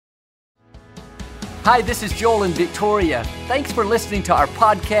Hi, this is Joel and Victoria. Thanks for listening to our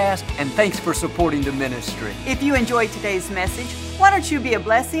podcast, and thanks for supporting the ministry. If you enjoyed today's message, why don't you be a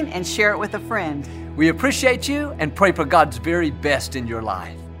blessing and share it with a friend? We appreciate you and pray for God's very best in your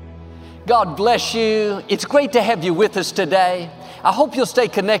life. God bless you. It's great to have you with us today. I hope you'll stay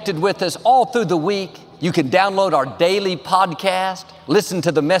connected with us all through the week. You can download our daily podcast, listen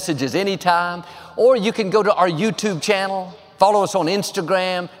to the messages anytime, or you can go to our YouTube channel, follow us on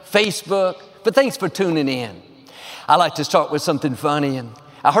Instagram, Facebook. But thanks for tuning in. I like to start with something funny, and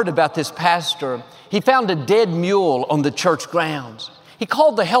I heard about this pastor. He found a dead mule on the church grounds. He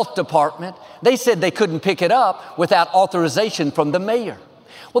called the health department. They said they couldn't pick it up without authorization from the mayor.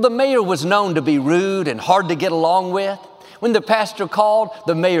 Well, the mayor was known to be rude and hard to get along with. When the pastor called,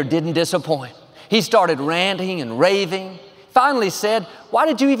 the mayor didn't disappoint. He started ranting and raving. Finally said, "Why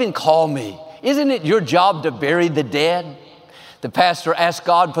did you even call me? Isn't it your job to bury the dead?" The pastor asked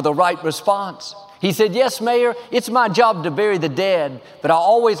God for the right response. He said, "Yes, Mayor, it's my job to bury the dead, but I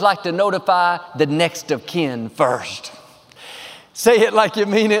always like to notify the next of kin first." Say it like you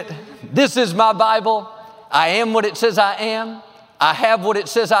mean it. This is my Bible. I am what it says I am. I have what it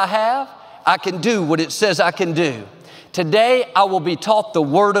says I have. I can do what it says I can do. Today, I will be taught the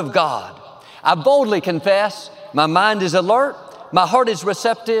Word of God. I boldly confess, my mind is alert, my heart is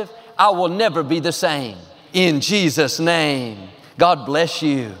receptive, I will never be the same. In Jesus' name, God bless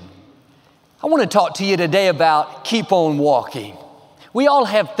you. I want to talk to you today about keep on walking. We all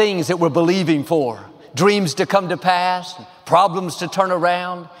have things that we're believing for, dreams to come to pass, problems to turn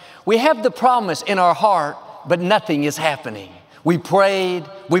around. We have the promise in our heart, but nothing is happening. We prayed,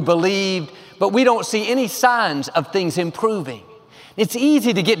 we believed, but we don't see any signs of things improving. It's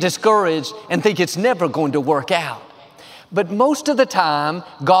easy to get discouraged and think it's never going to work out. But most of the time,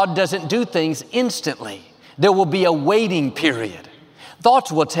 God doesn't do things instantly. There will be a waiting period.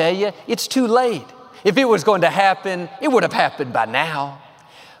 Thoughts will tell you it's too late. If it was going to happen, it would have happened by now.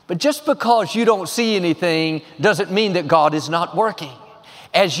 But just because you don't see anything doesn't mean that God is not working.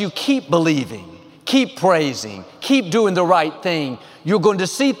 As you keep believing, keep praising, keep doing the right thing, you're going to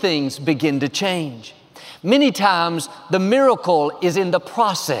see things begin to change. Many times, the miracle is in the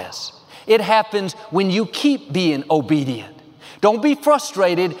process. It happens when you keep being obedient. Don't be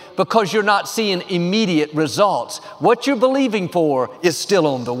frustrated because you're not seeing immediate results. What you're believing for is still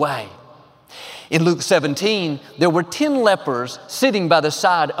on the way. In Luke 17, there were 10 lepers sitting by the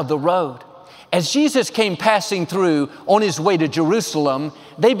side of the road. As Jesus came passing through on his way to Jerusalem,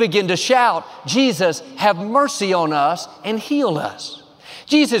 they began to shout, "Jesus, have mercy on us and heal us."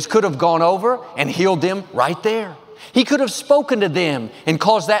 Jesus could have gone over and healed them right there. He could have spoken to them and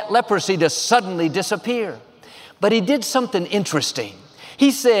caused that leprosy to suddenly disappear. But he did something interesting. He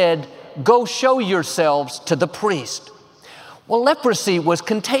said, "Go show yourselves to the priest." Well, leprosy was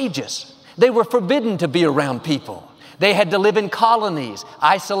contagious. They were forbidden to be around people. They had to live in colonies,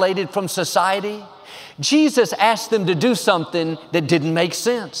 isolated from society. Jesus asked them to do something that didn't make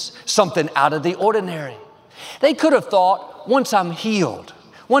sense, something out of the ordinary. They could have thought, once I'm healed,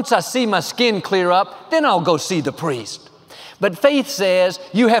 once I see my skin clear up, then I'll go see the priest. But faith says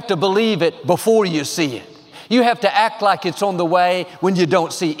you have to believe it before you see it. You have to act like it's on the way when you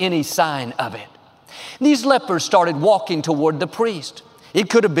don't see any sign of it. These lepers started walking toward the priest. It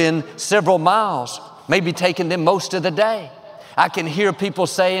could have been several miles, maybe taking them most of the day. I can hear people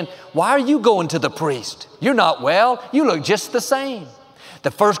saying, "Why are you going to the priest? You're not well. You look just the same."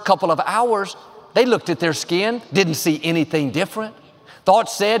 The first couple of hours, they looked at their skin, didn't see anything different.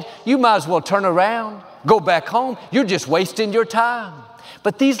 Thoughts said, "You might as well turn around, go back home. You're just wasting your time."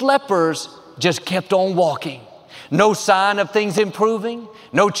 But these lepers just kept on walking. No sign of things improving,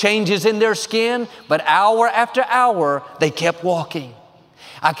 no changes in their skin, but hour after hour, they kept walking.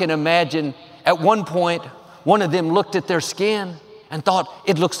 I can imagine at one point, one of them looked at their skin and thought,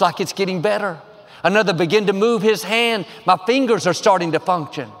 "It looks like it's getting better." Another began to move his hand. "My fingers are starting to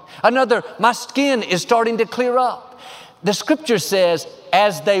function." Another, "My skin is starting to clear up." The scripture says,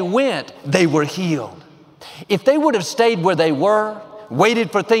 as they went, they were healed. If they would have stayed where they were,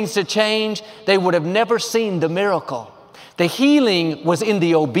 waited for things to change, they would have never seen the miracle. The healing was in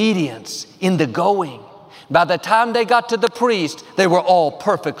the obedience, in the going. By the time they got to the priest, they were all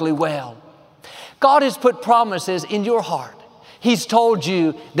perfectly well. God has put promises in your heart. He's told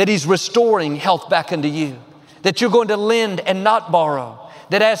you that He's restoring health back into you, that you're going to lend and not borrow,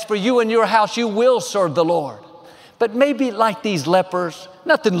 that as for you and your house, you will serve the Lord. But maybe like these lepers,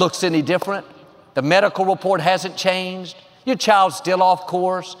 nothing looks any different. The medical report hasn't changed. Your child's still off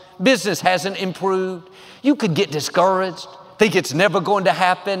course. Business hasn't improved. You could get discouraged, think it's never going to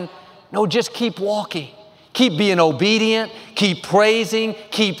happen. No, just keep walking. Keep being obedient. Keep praising.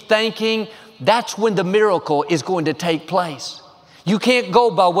 Keep thanking. that's when the miracle is going to take place. You can't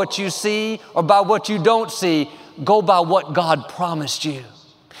go by what you see or by what you don't see. Go by what God promised you.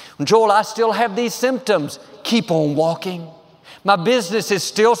 Joel, I still have these symptoms. Keep on walking. My business is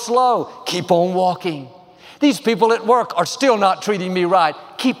still slow. Keep on walking. These people at work are still not treating me right.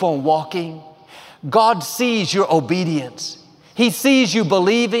 Keep on walking. God sees your obedience. He sees you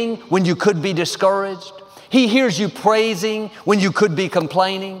believing when you could be discouraged. He hears you praising when you could be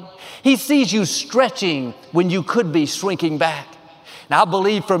complaining. He sees you stretching when you could be shrinking back. Now, I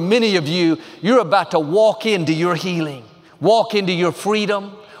believe for many of you, you're about to walk into your healing, walk into your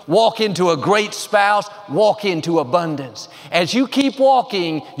freedom, walk into a great spouse, walk into abundance. As you keep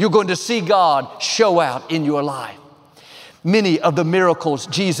walking, you're going to see God show out in your life. Many of the miracles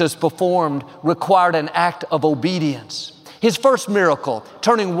Jesus performed required an act of obedience. His first miracle,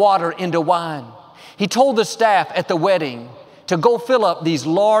 turning water into wine. He told the staff at the wedding to go fill up these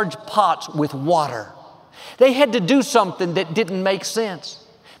large pots with water. They had to do something that didn't make sense.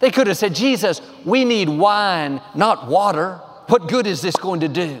 They could have said, Jesus, we need wine, not water. What good is this going to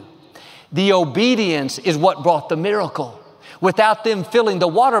do? The obedience is what brought the miracle. Without them filling the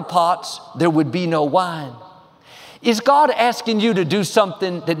water pots, there would be no wine. Is God asking you to do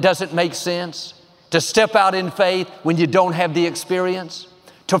something that doesn't make sense? To step out in faith when you don't have the experience?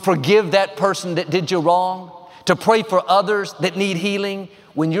 To forgive that person that did you wrong? To pray for others that need healing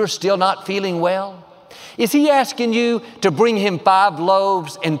when you're still not feeling well? Is He asking you to bring Him 5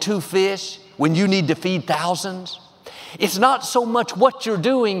 loaves and 2 fish when you need to feed thousands? It's not so much what you're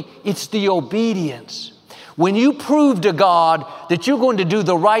doing, it's the obedience. When you prove to God that you're going to do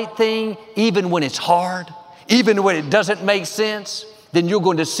the right thing even when it's hard, even when it doesn't make sense, then you're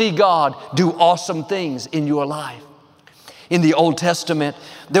going to see God do awesome things in your life. In the Old Testament,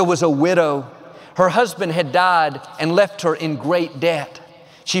 there was a widow. Her husband had died and left her in great debt.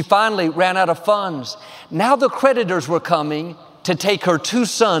 She finally ran out of funds. Now the creditors were coming to take her 2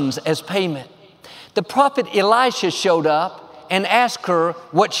 sons as payment. The prophet Elisha showed up and asked her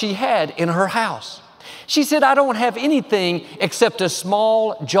what she had in her house. She said, I don't have anything except a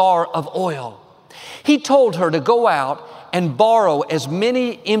small jar of oil. He told her to go out and borrow as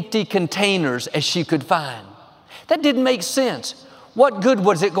many empty containers as she could find. That didn't make sense. What good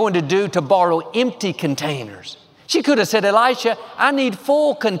was it going to do to borrow empty containers? She could have said, Elisha, I need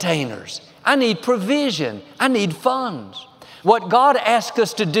full containers. I need provision. I need funds. What God asks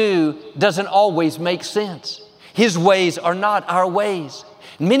us to do doesn't always make sense. His ways are not our ways.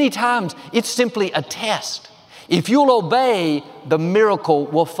 Many times it's simply a test. If you'll obey, the miracle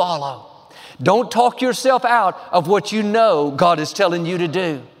will follow. Don't talk yourself out of what you know God is telling you to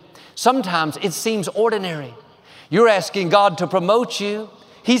do. Sometimes it seems ordinary. You're asking God to promote you.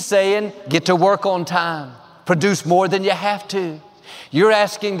 He's saying, get to work on time. Produce more than you have to. You're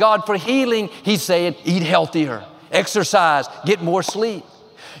asking God for healing. He's saying, eat healthier, exercise, get more sleep.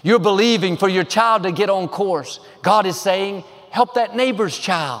 You're believing for your child to get on course. God is saying, help that neighbor's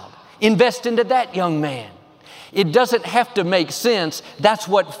child. Invest into that young man. It doesn't have to make sense. That's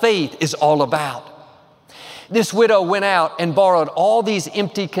what faith is all about. This widow went out and borrowed all these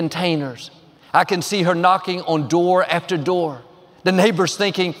empty containers. I can see her knocking on door after door. The neighbor's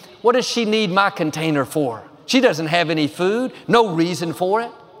thinking, what does she need my container for? She doesn't have any food, no reason for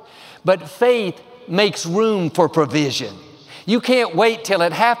it. But faith makes room for provision. You can't wait till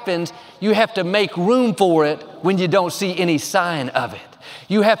it happens. You have to make room for it when you don't see any sign of it.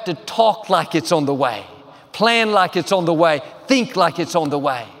 You have to talk like it's on the way, plan like it's on the way, think like it's on the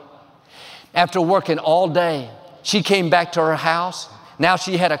way. After working all day, she came back to her house. Now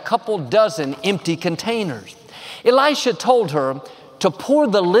she had a couple dozen empty containers. Elisha told her to pour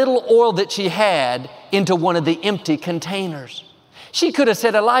the little oil that she had into one of the empty containers. She could have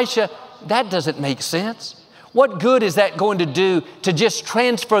said, Elisha, that doesn't make sense. What good is that going to do to just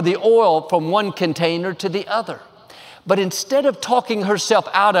transfer the oil from one container to the other? But instead of talking herself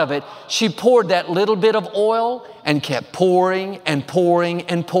out of it, she poured that little bit of oil and kept pouring and pouring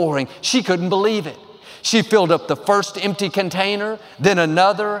and pouring. She couldn't believe it. She filled up the first empty container, then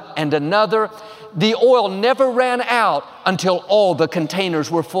another and another. The oil never ran out until all the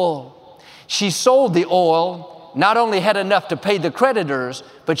containers were full. She sold the oil, not only had enough to pay the creditors,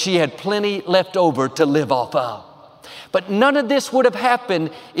 but she had plenty left over to live off of. But none of this would have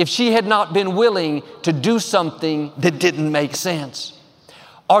happened if she had not been willing to do something that didn't make sense.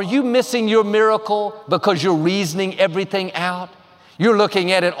 Are you missing your miracle because you're reasoning everything out? You're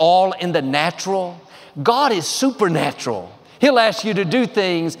looking at it all in the natural? God is supernatural. He'll ask you to do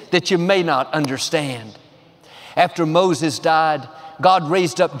things that you may not understand. After Moses died, God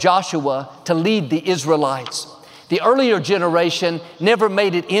raised up Joshua to lead the Israelites. The earlier generation never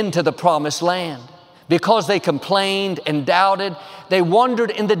made it into the promised land. Because they complained and doubted, they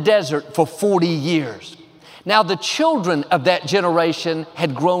wandered in the desert for 40 years. Now the children of that generation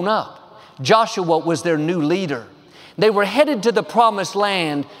had grown up. Joshua was their new leader. They were headed to the promised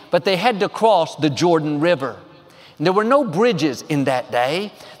land, but they had to cross the Jordan River. And there were no bridges in that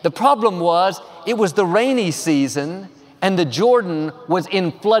day. The problem was it was the rainy season and the Jordan was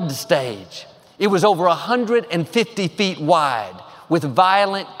in flood stage. It was over 150 feet wide, with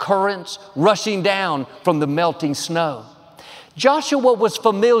violent currents rushing down from the melting snow. Joshua was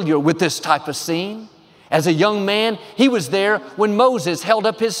familiar with this type of scene. As a young man, he was there when Moses held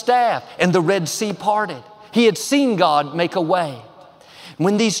up his staff and the Red Sea parted. He had seen God make a way.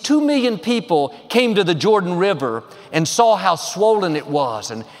 When these 2 million people came to the Jordan River and saw how swollen it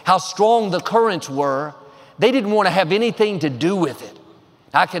was and how strong the currents were, they didn't want to have anything to do with it.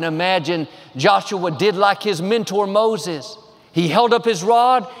 I can imagine Joshua did like his mentor Moses. He held up his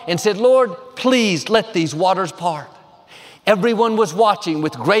rod and said, "Lord, please let these waters part." Everyone was watching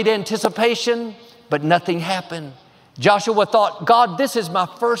with great anticipation, but nothing happened. Joshua thought, "God, this is my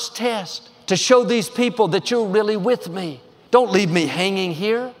first test to show these people that you're really with me. Don't leave me hanging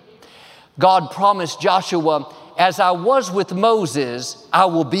here." God promised Joshua, "As I was with Moses, I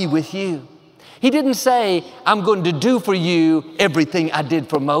will be with you." He didn't say, "I'm going to do for you everything I did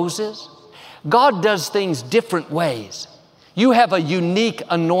for Moses." God does things different ways. You have a unique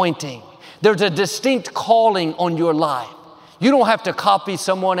anointing. There's a distinct calling on your life. You don't have to copy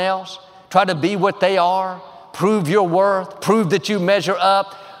someone else, try to be what they are, prove your worth, prove that you measure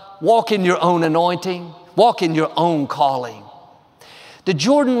up. Walk in your own anointing, walk in your own calling. The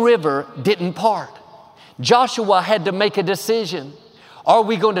Jordan River didn't part. Joshua had to make a decision. Are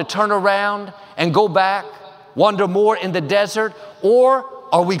we going to turn around and go back, wander more in the desert, or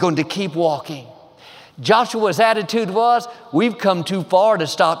are we going to keep walking? Joshua's attitude was, we've come too far to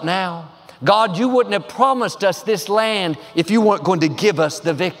stop now. God, you wouldn't have promised us this land if you weren't going to give us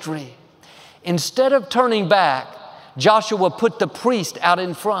the victory. Instead of turning back, Joshua put the priest out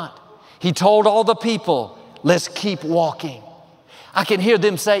in front. He told all the people, let's keep walking. I can hear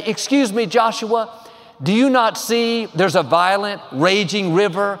them say, "Excuse me, Joshua, do you not see there's a violent, raging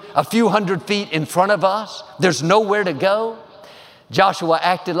river a few hundred feet in front of us? There's nowhere to go." Joshua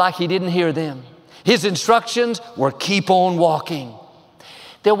acted like he didn't hear them. His instructions were keep on walking.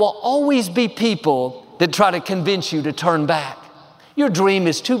 There will always be people that try to convince you to turn back. Your dream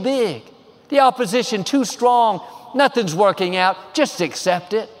is too big. The opposition too strong. Nothing's working out. Just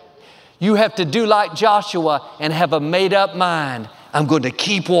accept it. You have to do like Joshua and have a made-up mind. I'm going to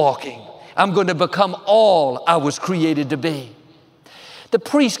keep walking. I'm going to become all I was created to be. The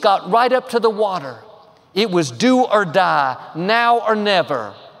priest got right up to the water. It was do or die, now or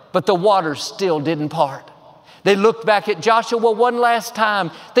never, but the water still didn't part. They looked back at Joshua one last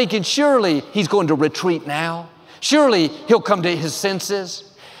time, thinking surely he's going to retreat now. Surely he'll come to his senses.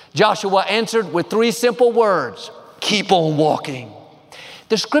 Joshua answered with 3 simple words, keep on walking.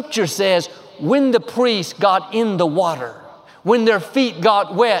 The scripture says, when the priests got in the water, when their feet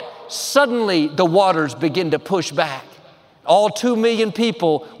got wet, suddenly the waters began to push back. All 2 million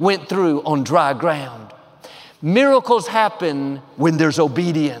people went through on dry ground. Miracles happen when there's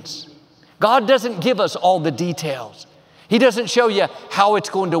obedience. God doesn't give us all the details. He doesn't show you how it's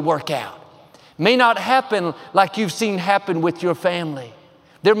going to work out. It may not happen like you've seen happen with your family.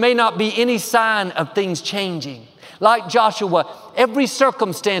 There may not be any sign of things changing. Like Joshua, every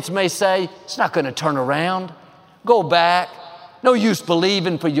circumstance may say, it's not going to turn around. Go back. No use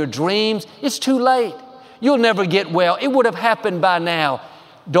believing for your dreams. It's too late. You'll never get well. It would have happened by now.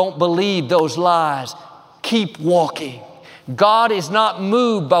 Don't believe those lies. Keep walking. God is not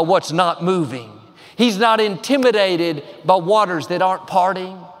moved by what's not moving. He's not intimidated by waters that aren't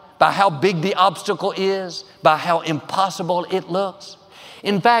parting, by how big the obstacle is, by how impossible it looks.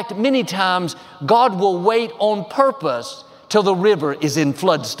 In fact, many times God will wait on purpose till the river is in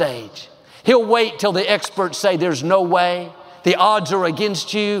flood stage. He'll wait till the experts say there's no way, the odds are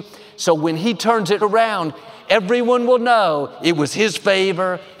against you. So when He turns it around, everyone will know it was His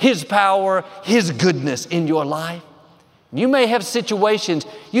favor, His power, His goodness in your life. You may have situations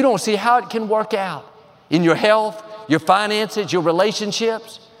you don't see how it can work out. In your health, your finances, your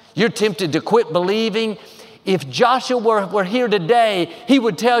relationships. You're tempted to quit believing. If Joshua were here today, he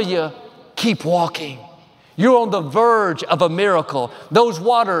would tell you, keep walking. You're on the verge of a miracle. Those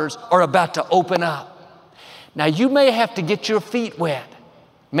waters are about to open up. Now you may have to get your feet wet.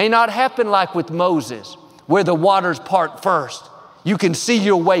 May not happen like with Moses, where the waters part first. You can see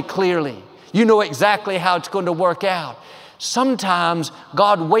your way clearly. You know exactly how it's going to work out. Sometimes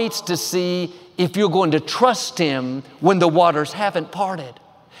God waits to see if you're going to trust Him when the waters haven't parted?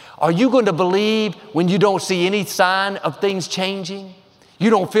 Are you going to believe when you don't see any sign of things changing? You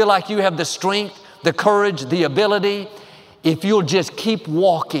don't feel like you have the strength, the courage, the ability? If you'll just keep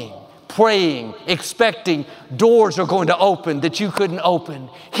walking, praying, expecting doors are going to open that you couldn't open,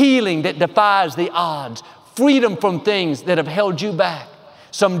 healing that defies the odds, freedom from things that have held you back.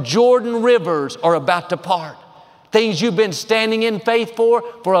 Some Jordan rivers are about to part. Things you've been standing in faith for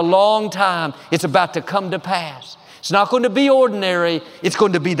a long time, it's about to come to pass. It's not going to be ordinary, it's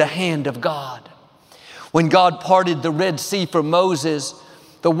going to be the hand of God. When God parted the Red Sea for Moses,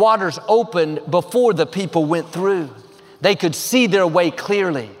 the waters opened before the people went through. They could see their way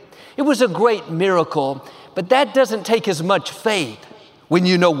clearly. It was a great miracle, but that doesn't take as much faith when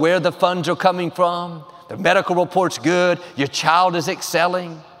you know where the funds are coming from, the medical report's good, your child is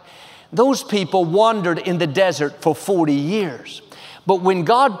excelling. Those people wandered in the desert for 40 years. But when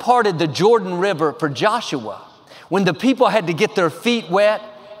God parted the Jordan River for Joshua, when the people had to get their feet wet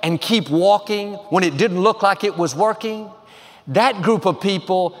and keep walking when it didn't look like it was working, that group of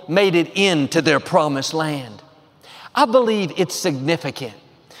people made it into their promised land. I believe it's significant.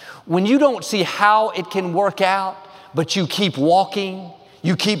 When you don't see how it can work out, but you keep walking,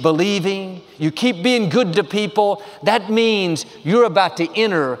 you keep believing, you keep being good to people, that means you're about to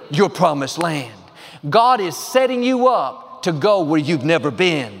enter your promised land. God is setting you up to go where you've never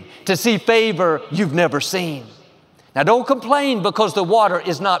been, to see favor you've never seen. Now, don't complain because the water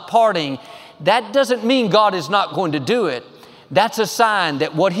is not parting. That doesn't mean God is not going to do it. That's a sign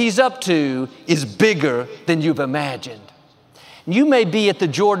that what He's up to is bigger than you've imagined. You may be at the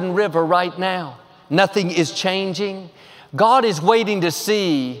Jordan River right now. Nothing is changing. God is waiting to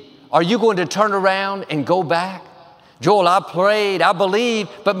see, are you going to turn around and go back? Joel, I prayed, I believed,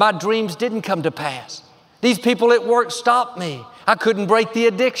 but my dreams didn't come to pass. These people at work stopped me. I couldn't break the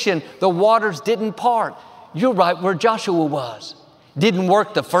addiction. The waters didn't part. You're right where Joshua was. Didn't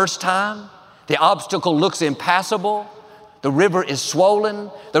work the first time. The obstacle looks impassable. The river is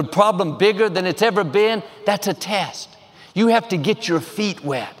swollen. The problem bigger than it's ever been. That's a test. You have to get your feet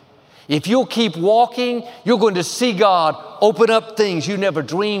wet. If you'll keep walking, you're going to see God open up things you never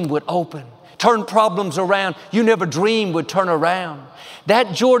dreamed would open. Turn problems around you never dreamed would turn around.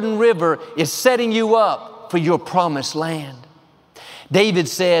 That Jordan River is setting you up for your promised land. David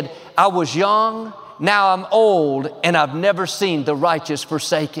said, I was young, now I'm old, and I've never seen the righteous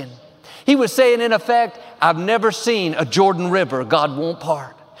forsaken. He was saying, in effect, I've never seen a Jordan River God won't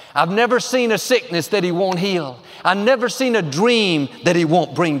part. I've never seen a sickness that He won't heal. I've never seen a dream that He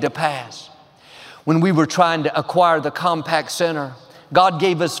won't bring to pass. When we were trying to acquire the Compact Center, God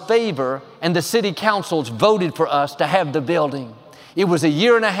gave us favor and the city councils voted for us to have the building. It was a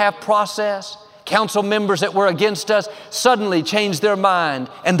 1.5-year process. Council members that were against us suddenly changed their mind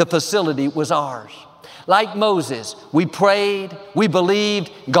and the facility was ours. Like Moses, we prayed, we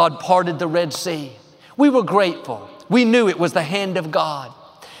believed, God parted the Red Sea. We were grateful. We knew it was the hand of God.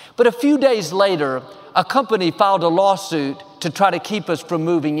 But a few days later, a company filed a lawsuit to try to keep us from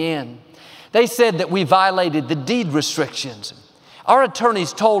moving in. They said that we violated the deed restrictions. Our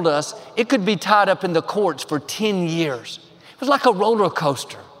attorneys told us it could be tied up in the courts for 10 years. It was like a roller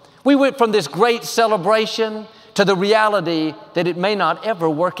coaster. We went from this great celebration to the reality that it may not ever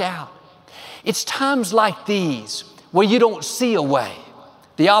work out. It's times like these where you don't see a way.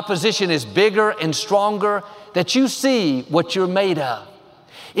 The opposition is bigger and stronger that you see what you're made of.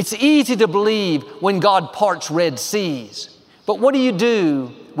 It's easy to believe when God parts Red Seas. But what do you do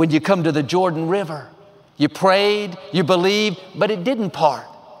when you come to the Jordan River? You prayed, you believed, but it didn't part.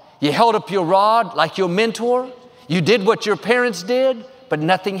 You held up your rod like your mentor. You did what your parents did, but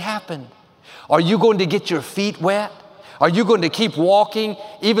nothing happened. Are you going to get your feet wet? Are you going to keep walking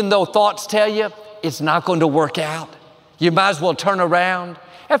even though thoughts tell you it's not going to work out? You might as well turn around.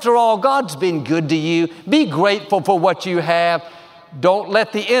 After all, God's been good to you. Be grateful for what you have. Don't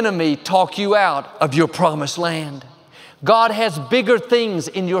let the enemy talk you out of your promised land. God has bigger things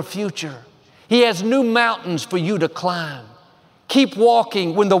in your future. He has new mountains for you to climb. Keep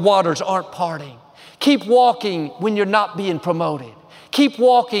walking when the waters aren't parting. Keep walking when you're not being promoted. Keep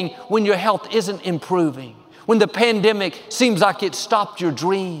walking when your health isn't improving. When the pandemic seems like it stopped your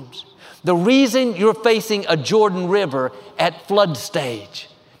dreams. The reason you're facing a Jordan River at flood stage,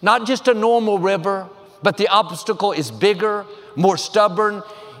 not just a normal river, but the obstacle is bigger, more stubborn,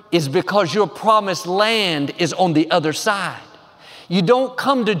 is because your promised land is on the other side. You don't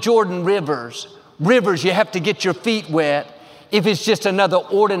come to Jordan rivers you have to get your feet wet if it's just another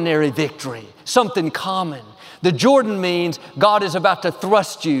ordinary victory, something common. The Jordan means God is about to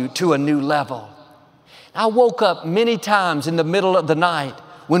thrust you to a new level. I woke up many times in the middle of the night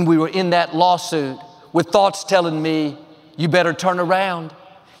when we were in that lawsuit with thoughts telling me, you better turn around.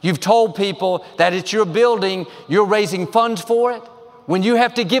 You've told people that it's your building, you're raising funds for it. When you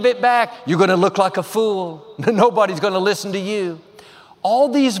have to give it back, you're going to look like a fool. Nobody's going to listen to you. All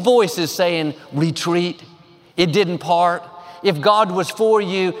these voices saying, retreat. It didn't part. If God was for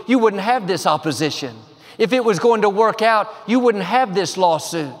you, you wouldn't have this opposition. If it was going to work out, you wouldn't have this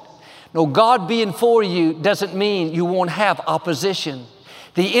lawsuit. No, God being for you doesn't mean you won't have opposition.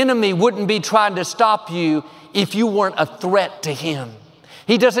 The enemy wouldn't be trying to stop you if you weren't a threat to him.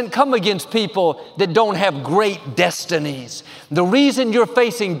 He doesn't come against people that don't have great destinies. The reason you're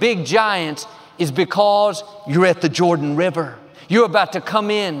facing big giants is because you're at the Jordan River. You're about to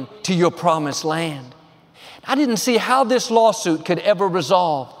come in to your promised land. I didn't see how this lawsuit could ever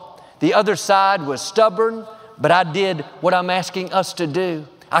resolve. The other side was stubborn, but I did what I'm asking us to do.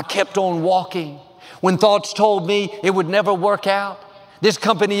 I kept on walking. When thoughts told me it would never work out, this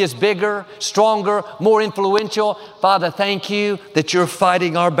company is bigger, stronger, more influential. Father, thank you that you're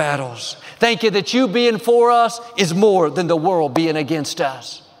fighting our battles. Thank you that you being for us is more than the world being against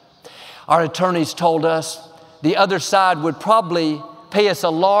us. Our attorneys told us the other side would probably pay us a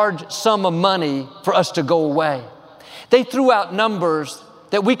large sum of money for us to go away. They threw out numbers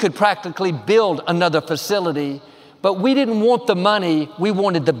that we could practically build another facility, but we didn't want the money, we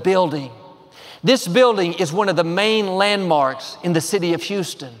wanted the building. This building is one of the main landmarks in the city of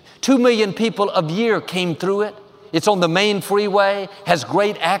Houston. 2 million people a year came through it. It's on the main freeway, has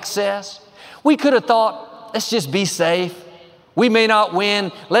great access. We could have thought, let's just be safe. We may not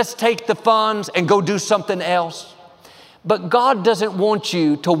win. Let's take the funds and go do something else. But God doesn't want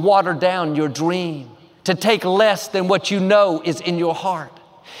you to water down your dream, to take less than what you know is in your heart.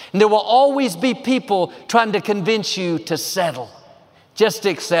 And there will always be people trying to convince you to settle. Just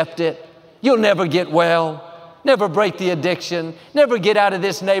accept it. You'll never get well, never break the addiction, never get out of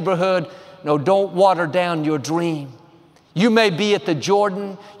this neighborhood. No, don't water down your dream. You may be at the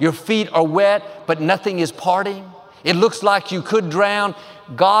Jordan, your feet are wet, but nothing is parting. It looks like you could drown.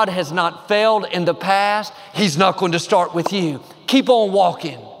 God has not failed in the past. He's not going to start with you. Keep on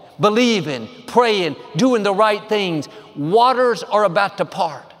walking, believing, praying, doing the right things. Waters are about to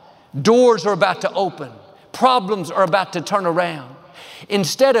part. Doors are about to open. Problems are about to turn around.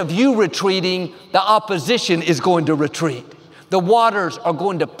 Instead of you retreating, the opposition is going to retreat. The waters are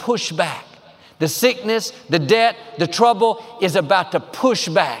going to push back. The sickness, the debt, the trouble is about to push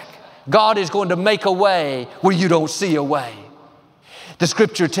back. God is going to make a way where you don't see a way. The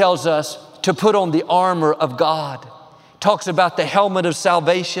scripture tells us to put on the armor of God. It talks about the helmet of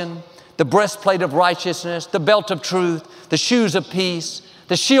salvation, the breastplate of righteousness, the belt of truth, the shoes of peace,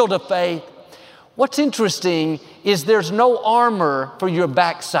 the shield of faith. What's interesting is there's no armor for your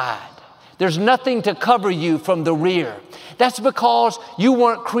backside. There's nothing to cover you from the rear. That's because you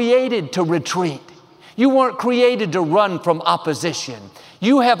weren't created to retreat. You weren't created to run from opposition.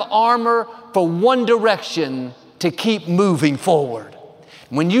 You have armor for one direction to keep moving forward.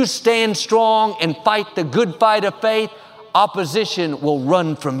 When you stand strong and fight the good fight of faith, opposition will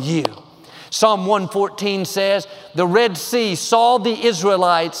run from you. Psalm 114 says, the Red Sea saw the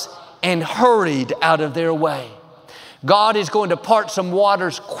Israelites and hurried out of their way. God is going to part some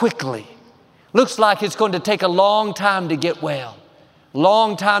waters quickly. Looks like it's going to take a long time to get well,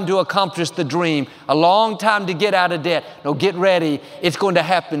 long time to accomplish the dream, a long time to get out of debt. No, get ready. It's going to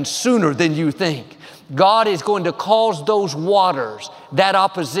happen sooner than you think. God is going to cause those waters, that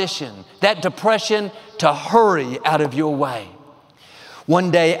opposition, that depression to hurry out of your way.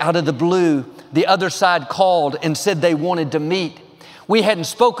 One day out of the blue, the other side called and said they wanted to meet. We hadn't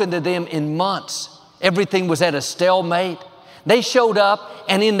spoken to them in months. Everything was at a stalemate. They showed up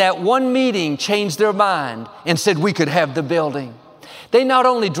and in that one meeting changed their mind and said we could have the building. They not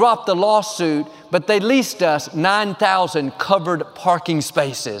only dropped the lawsuit, but they leased us 9,000 covered parking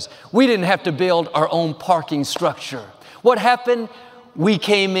spaces. We didn't have to build our own parking structure. What happened? We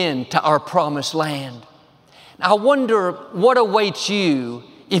came into our promised land. I wonder what awaits you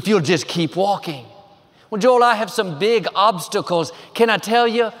if you'll just keep walking. Well, Joel, I have some big obstacles. Can I tell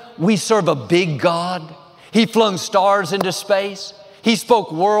you, we serve a big God. He flung stars into space. He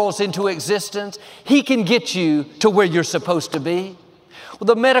spoke worlds into existence. He can get you to where you're supposed to be. Well,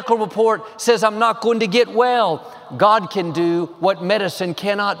 the medical report says I'm not going to get well. God can do what medicine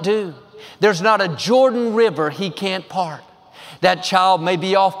cannot do. There's not a Jordan River He can't part. That child may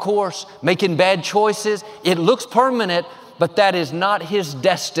be off course, making bad choices. It looks permanent, but that is not his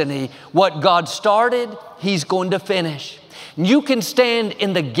destiny. What God started, He's going to finish. You can stand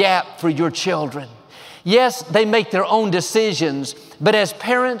in the gap for your children. Yes, they make their own decisions, but as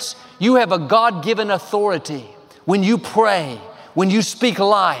parents, you have a God-given authority. When you pray, when you speak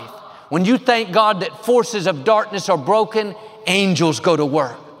life, when you thank God that forces of darkness are broken, angels go to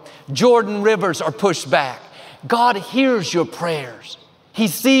work. Jordan rivers are pushed back. God hears your prayers. He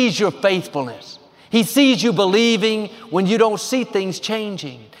sees your faithfulness. He sees you believing when you don't see things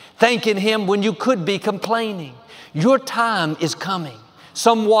changing, thanking Him when you could be complaining. Your time is coming.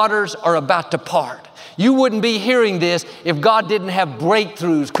 Some waters are about to part. You wouldn't be hearing this if God didn't have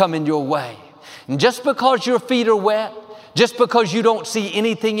breakthroughs coming your way. And just because your feet are wet, just because you don't see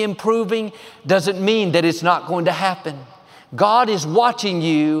anything improving, doesn't mean that it's not going to happen. God is watching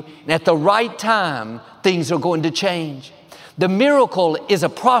you, and at the right time, things are going to change. The miracle is a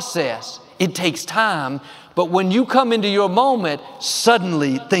process. It takes time, but when you come into your moment,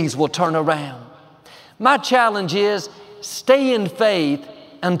 suddenly things will turn around. My challenge is stay in faith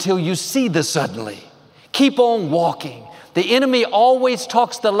until you see the suddenly. Keep on walking. The enemy always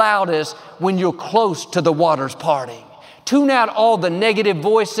talks the loudest when you're close to the waters parting. Tune out all the negative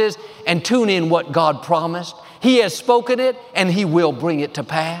voices and tune in what God promised. He has spoken it and He will bring it to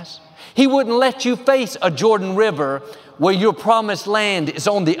pass. He wouldn't let you face a Jordan River where your promised land is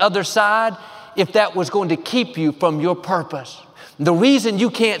on the other side if that was going to keep you from your purpose. The reason you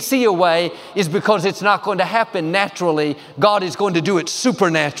can't see a way is because it's not going to happen naturally. God is going to do it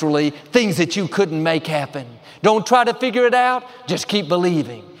supernaturally, things that you couldn't make happen. Don't try to figure it out. Just keep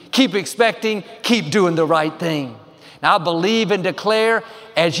believing, keep expecting, keep doing the right thing. Now, I believe and declare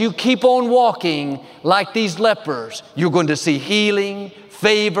as you keep on walking like these lepers, you're going to see healing,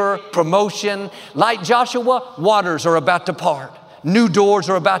 favor, promotion. Like Joshua, waters are about to part. New doors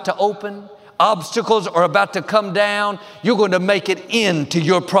are about to open. Obstacles are about to come down. You're going to make it into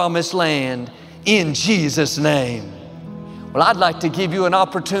your promised land in Jesus' name. Well, I'd like to give you an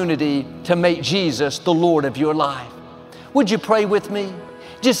opportunity to make Jesus the Lord of your life. Would you pray with me?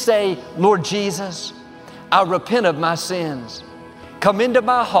 Just say, Lord Jesus, I repent of my sins. Come into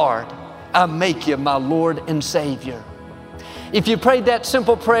my heart. I make you my Lord and Savior. If you prayed that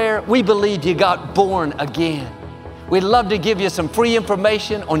simple prayer, we believe you got born again. We'd love to give you some free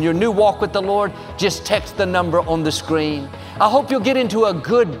information on your new walk with the Lord. Just text the number on the screen. I hope you'll get into a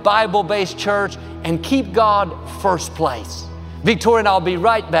good Bible-based church and keep God first place. Victoria and I'll be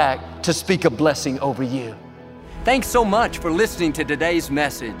right back to speak a blessing over you. Thanks so much for listening to today's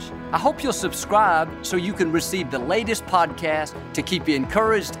message. I hope you'll subscribe so you can receive the latest podcast to keep you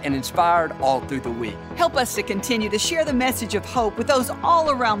encouraged and inspired all through the week. Help us to continue to share the message of hope with those all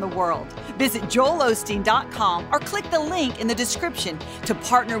around the world. Visit joelosteen.com or click the link in the description to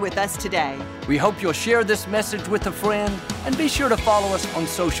partner with us today. We hope you'll share this message with a friend and be sure to follow us on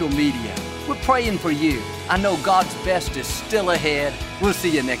social media. We're praying for you. I know God's best is still ahead. We'll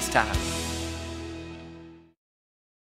see you next time.